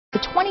The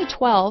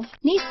 2012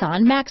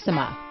 Nissan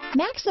Maxima.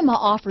 Maxima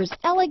offers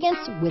elegance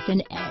with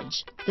an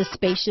edge. The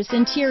spacious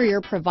interior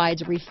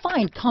provides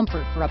refined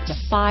comfort for up to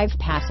 5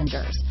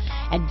 passengers.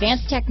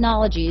 Advanced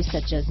technologies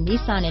such as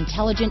Nissan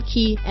Intelligent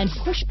Key and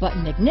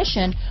push-button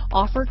ignition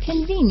offer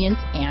convenience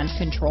and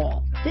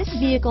control. This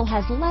vehicle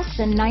has less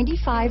than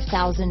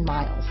 95,000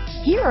 miles.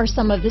 Here are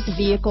some of this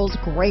vehicle's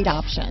great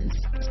options: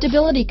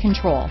 stability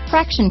control,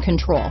 traction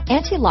control,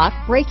 anti-lock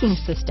braking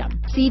system,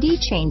 CD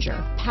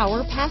changer,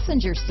 power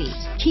passenger seat,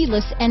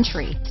 keyless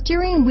entry,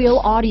 steering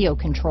wheel audio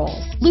controls,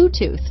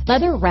 Bluetooth,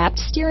 leather-wrapped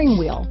steering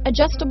wheel,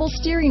 adjustable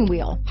steering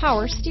wheel,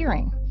 power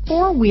steering,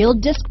 4-wheel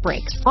disc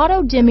brakes,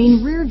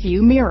 auto-dimming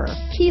rear-view mirror,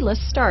 keyless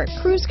start,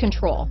 cruise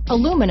control,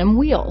 aluminum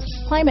wheels,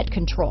 climate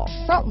control,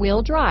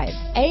 front-wheel drive,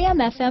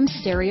 AM/FM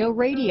stereo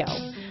radio.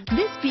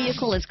 This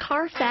vehicle is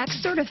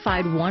CARFAX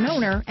certified one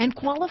owner and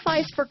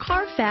qualifies for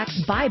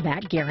CARFAX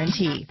buyback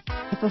guarantee.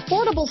 If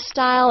affordable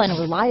style and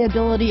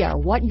reliability are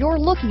what you're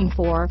looking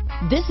for,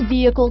 this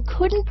vehicle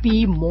couldn't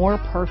be more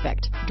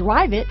perfect.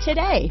 Drive it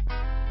today.